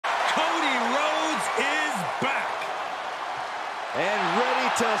and ready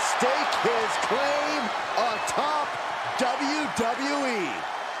to stake his claim atop WWE.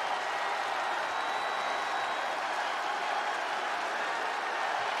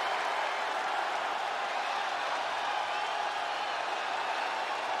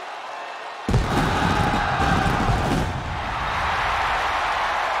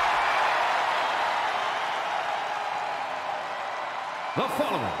 The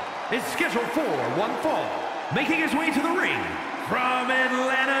following is scheduled for one fall, making his way to the ring from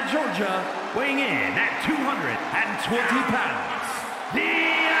Atlanta, Georgia, weighing in at 220 pounds, the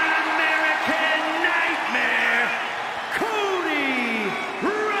American Nightmare, Cody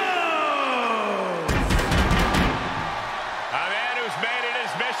Rhodes! A man who's made it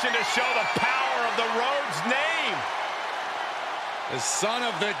his mission to show the power of the Rhodes name. The son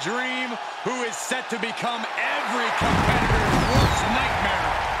of the dream who is set to become every competitor's worst nightmare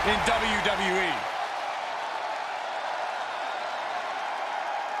in WWE.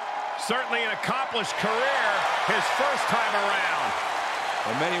 Certainly an accomplished career, his first time around.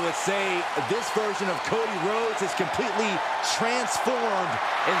 Well, many would say this version of Cody Rhodes is completely transformed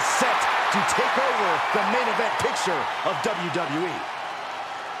and set to take over the main event picture of WWE.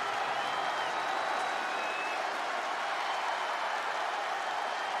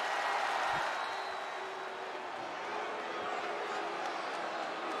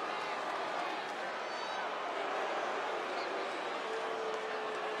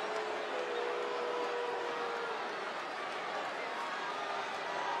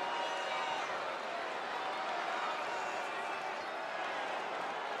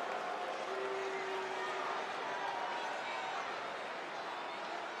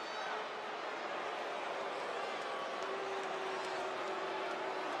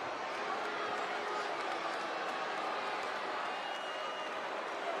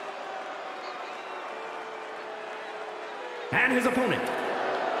 And his opponent,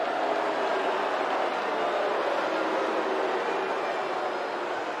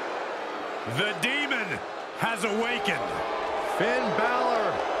 The Demon has awakened. Finn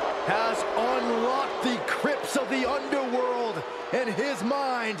Balor has unlocked the crypts of the underworld in his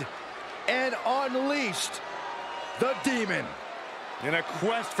mind and unleashed the Demon. In a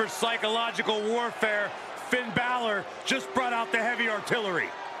quest for psychological warfare, Finn Balor just brought out the heavy artillery.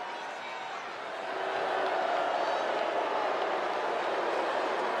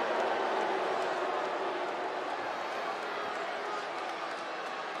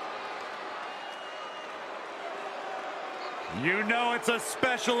 You know it's a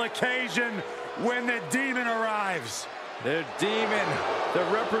special occasion when the Demon arrives. The Demon, the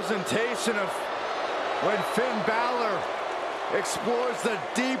representation of when Finn Balor explores the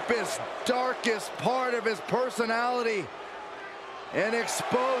deepest, darkest part of his personality and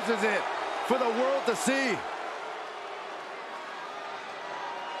exposes it for the world to see.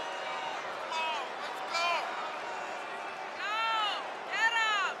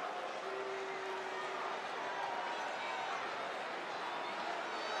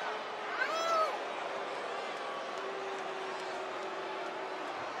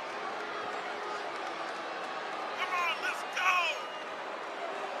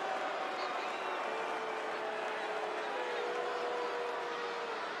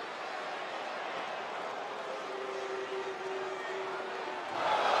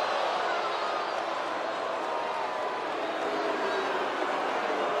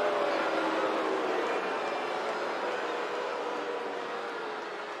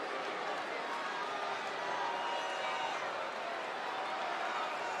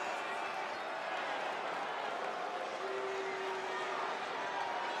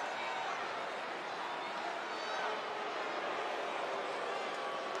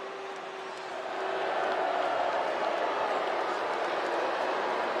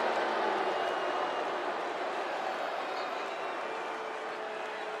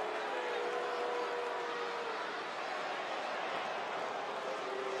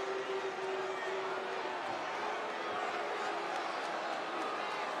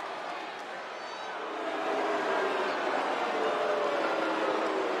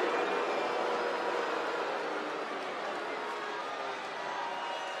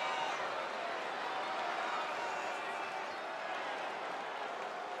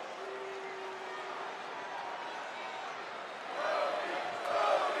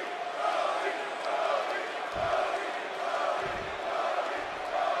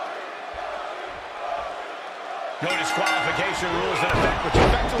 No disqualification rules in effect, which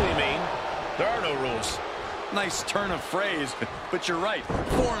effectively mean there are no rules. Nice turn of phrase, but you're right.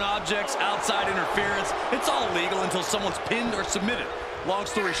 Foreign objects, outside interference, it's all legal until someone's pinned or submitted. Long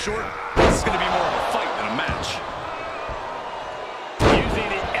story short, this is going to be more of a fight than a match.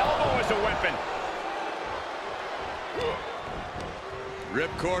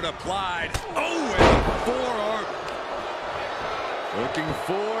 Ripcord applied. Oh, and a forearm. Looking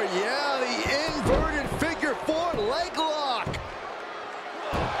for, yeah, the inverted figure four leg lock.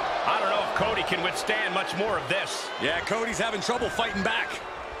 I don't know if Cody can withstand much more of this. Yeah, Cody's having trouble fighting back.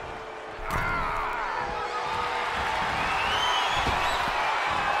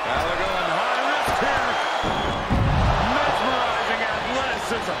 Balor going high risk here. Mesmerizing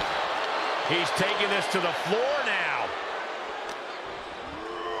athleticism. He's taking this to the floor now.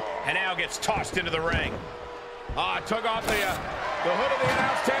 And now gets tossed into the ring. Took off the hood of the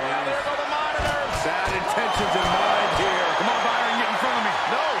announce table. Now there go the monitors. Bad intentions in mind here. Come on, Byron, get in front of me.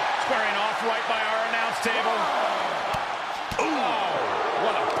 No, squaring off right by our announce table. Oh,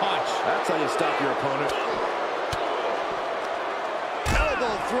 what a punch. That's how you stop your opponent.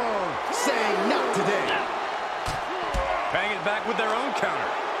 Elbow thrown, saying not today. Bang it back with their own counter.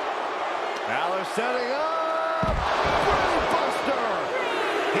 Balor setting up. Brain buster.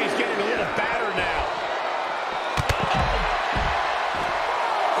 He's getting a little battered now.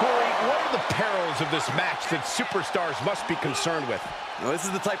 Corey, what are the perils of this match that superstars must be concerned with? Now, this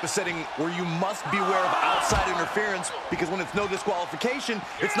is the type of setting where you must beware of outside interference, because when it's no disqualification,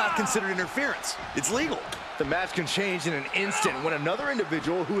 it's not considered interference. It's legal. The match can change in an instant when another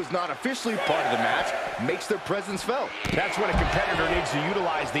individual who is not officially part of the match makes their presence felt. That's when a competitor needs to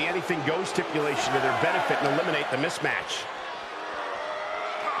utilize the anything goes stipulation to their benefit and eliminate the mismatch.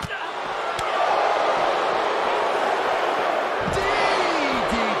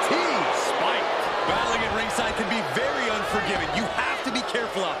 Can be very unforgiving. You have to be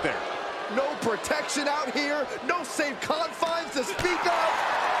careful out there. No protection out here. No safe confines to speak of.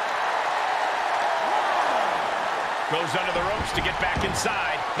 Goes under the ropes to get back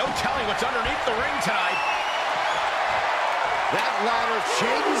inside. No telling what's underneath the ring tonight. That ladder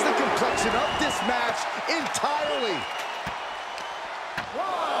changes the complexion of this match entirely.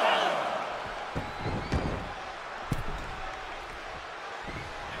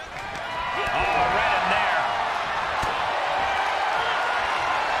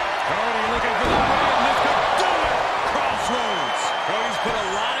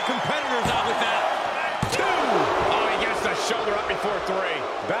 Shoulder up before three.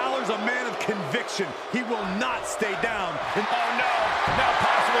 Balor's a man of conviction. He will not stay down. Oh, no. Now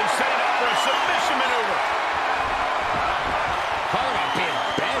possibly setting up for a submission maneuver. Talk about being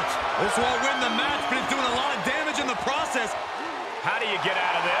bent. This won't win the match, but it's doing a lot of damage in the process. How do you get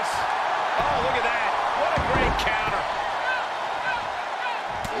out of this? Oh, look at that. What a great counter.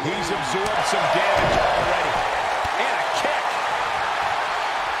 He's absorbed some damage already. And a kick.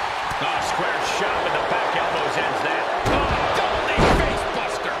 Oh, square shot with the back elbows ends that.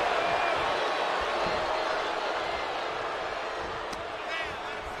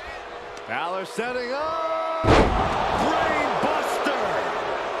 Balor setting up. Brain buster.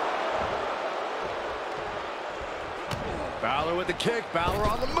 Balor with the kick. Balor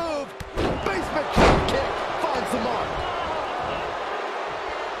on the move. Basement drop kick. Finds the mark.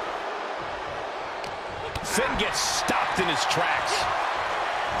 Finn gets stopped in his tracks.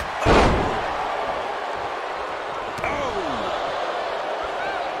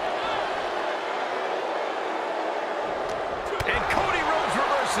 And Cody Rhodes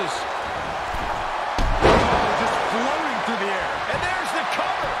reverses. Just floating through the air. And there's the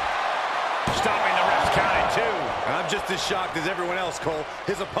cover. Stopping the ref's count at two. I'm just as shocked as everyone else, Cole,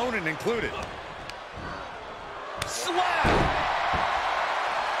 his opponent included. Slap.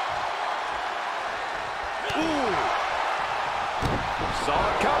 Ooh. Saw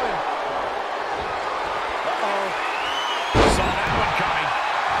it coming. Uh-oh. Saw that one coming.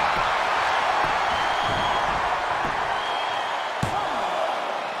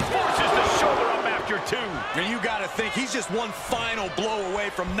 Forces the shoulder up after two. And you got to think he's just one final blow away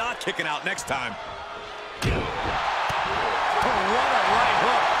from not kicking out next time. Oh, what a right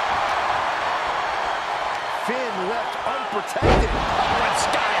hook. Finn left unprotected. Oh, and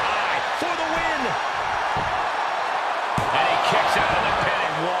sky high for the win. And he kicks out of the pin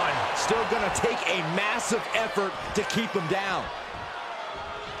and one. Still going to take a massive effort to keep him down.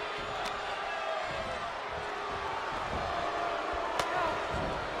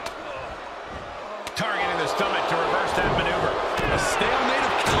 Targeting the stomach to reverse that maneuver. A stalemate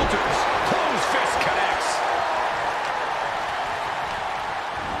of counters. Closed fist connects.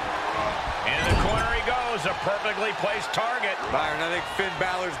 Into the corner he goes. A perfectly placed target. Byron, I think Finn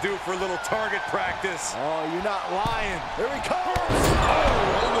Balor's due for a little target practice. Oh, you're not lying. Here he comes.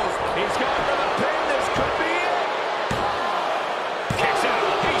 Oh, almost. He's going for the pin. This could be it. Kicks out.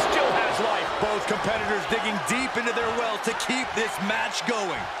 He still has life. Both competitors digging deep into their well to keep this match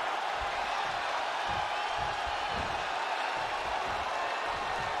going.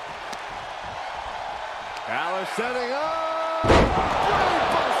 Balor setting up.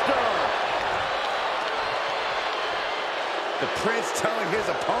 Brainbuster. The Prince telling his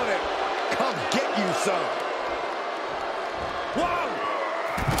opponent, come get you some. Whoa!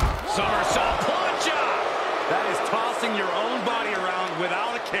 Somersault plancha! That is tossing your own body around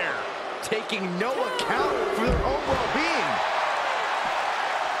without a care. Taking no account for their own well-being.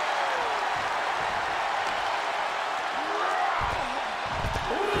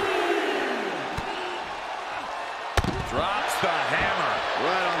 Drops the hammer.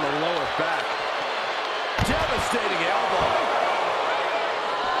 Right on the lower back. Devastating elbow.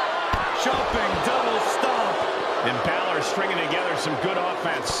 Jumping double stomp. And Balor stringing together some good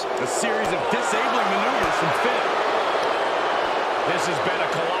offense. A series of disabling maneuvers from Finn. This has been a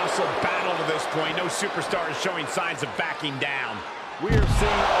colossal battle to this point. No superstar is showing signs of backing down. We are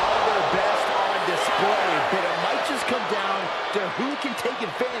seeing all their best on display, but it might just come down to who can take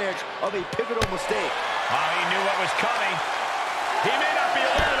advantage of a pivotal mistake. Oh, he knew what was coming. He may not be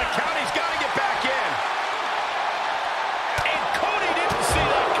aware of the count. He's got to get back in. And Cody didn't see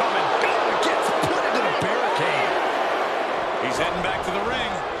that coming. Balor gets put into the barricade. He's heading back to the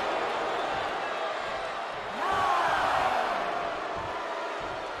ring.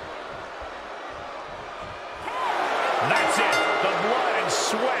 That's it. The blood and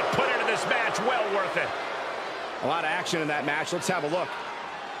sweat put into this match. Well worth it. A lot of action in that match. Let's have a look.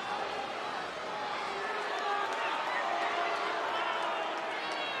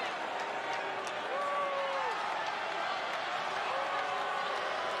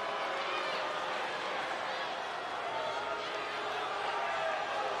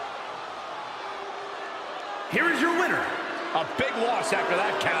 Here is your winner. A big loss after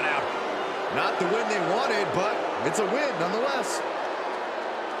that count out. Not the win they wanted, but it's a win nonetheless.